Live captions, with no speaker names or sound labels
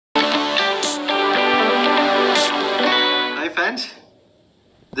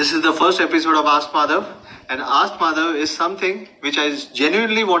This is the first episode of Ask Madhav, and Ask Madhav is something which I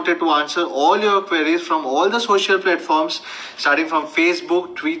genuinely wanted to answer all your queries from all the social platforms, starting from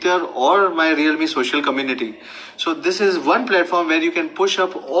Facebook, Twitter, or my Realme social community. So this is one platform where you can push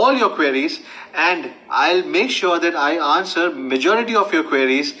up all your queries, and I'll make sure that I answer majority of your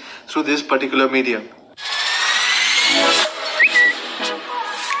queries through this particular medium.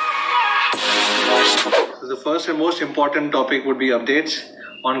 So the first and most important topic would be updates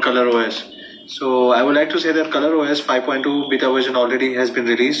on ColorOS. So I would like to say that ColorOS 5.2 beta version already has been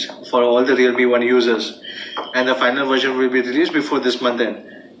released for all the Realme One users, and the final version will be released before this month end.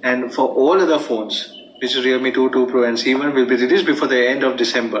 And for all other phones, which is Realme 2, 2 Pro and C1, will be released before the end of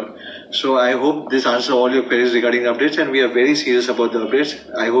December. So I hope this answers all your queries regarding updates, and we are very serious about the updates.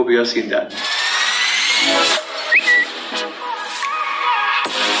 I hope you have seen that.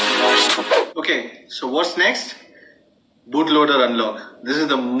 Okay, so what's next? Bootloader unlock. This is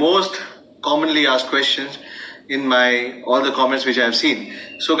the most commonly asked questions in all the comments which I have seen.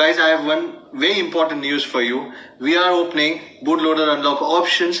 So guys, I have one very important news for you. We are opening bootloader unlock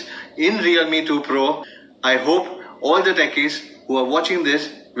options in Realme 2 Pro. I hope all the techies who are watching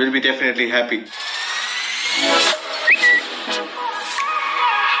this will be definitely happy.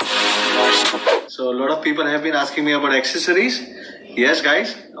 So a lot of people have been asking me about accessories. Yes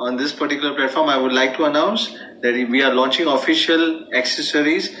guys, on this particular platform I would like to announce that we are launching official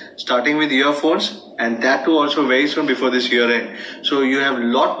accessories starting with earphones, and that too also very soon before this year end. So you have a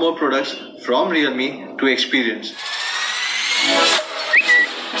lot more products from Realme to experience.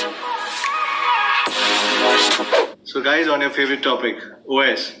 So guys, on your favorite topic,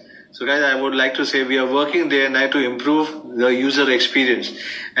 OS. So guys, I would like to say we are working day and night to improve the user experience,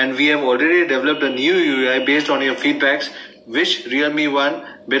 and we have already developed a new UI based on your feedbacks, which Realme One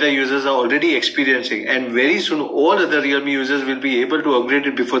beta users are already experiencing, and very soon all other Realme users will be able to upgrade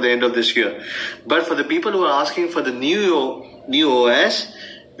it before the end of this year. But for the people who are asking for the new OS,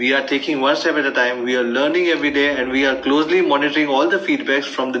 we are taking one step at a time. We are learning every day, and we are closely monitoring all the feedbacks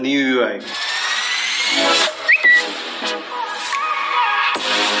from the new UI.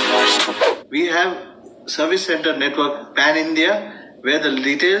 We have service center network pan India, where the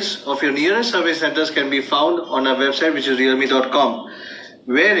details of your nearest service centers can be found on our website, which is realme.com,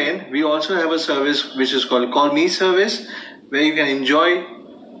 wherein we also have a service which is called Call Me Service, where you can enjoy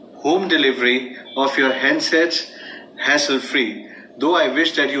home delivery of your handsets hassle-free. Though I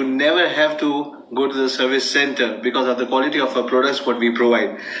wish that you never have to go to the service center because of the quality of our products what we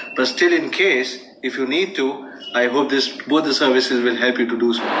provide. But still, in case, if you need to, I hope both the services will help you to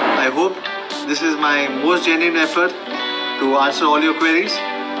do so. I hope this is my most genuine effort to answer all your queries,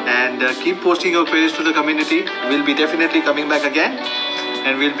 and keep posting your queries to the community. We'll be definitely coming back again,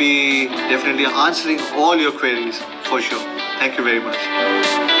 and we'll be definitely answering all your queries for sure. Thank you very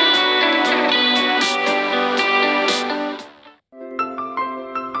much.